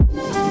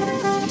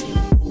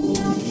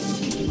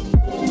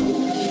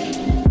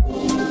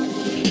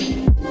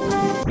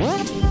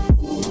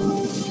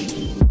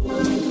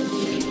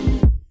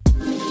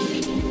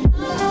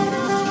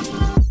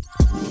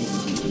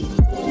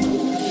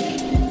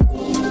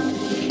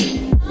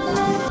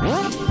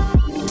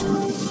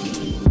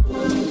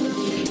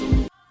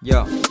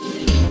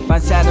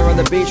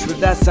beach with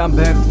that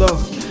sunburnt glow,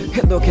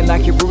 and looking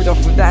like you're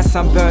Rudolph with that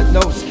sunburnt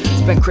nose.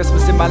 Spend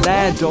Christmas in my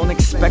land, don't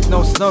expect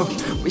no snow.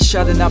 We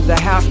shutting up the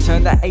house,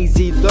 turn the AZ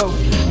low.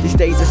 These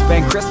days I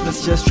spend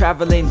Christmas just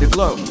traveling the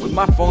globe, with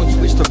my phone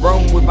switched to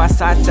Rome, with my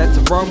sights set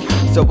to Rome,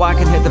 so I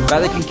can hit the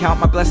Vatican, count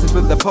my blessings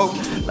with the Pope.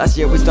 Last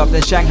year we stopped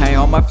in Shanghai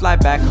on my flight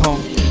back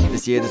home.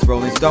 This year this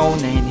Rolling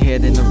Stone ain't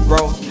hitting the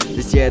road.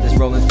 This year this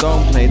Rolling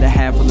Stone played a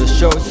handful of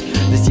shows.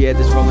 This year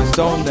this Rolling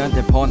Stone learned the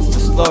importance to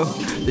slow.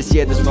 This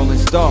year this Rolling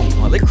Stone,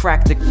 well it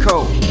cracked the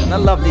code. And I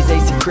love these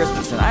AC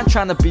Christmas, and I ain't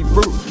trying to be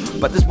rude,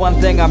 but there's one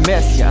thing I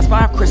miss, yeah, it's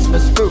my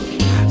Christmas food.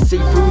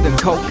 Seafood and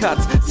cold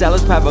cuts,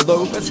 salads,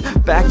 pavlovas,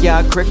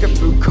 backyard cricket,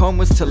 food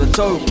comas till it's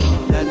over.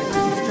 Let the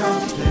Christmas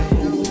drums play.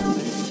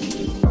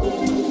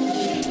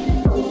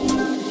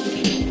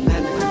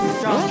 Let the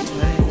Christmas drums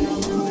play.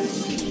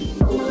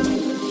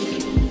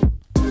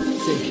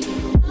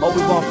 See, all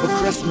we want for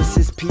Christmas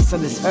is peace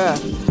on this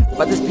earth,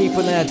 but there's people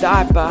in a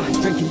dive bar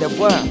drinking their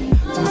worth.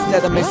 So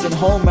instead of missing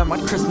home and my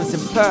Christmas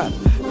in Perth,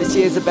 this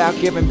year's about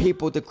giving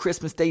people the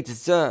Christmas they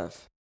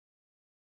deserve.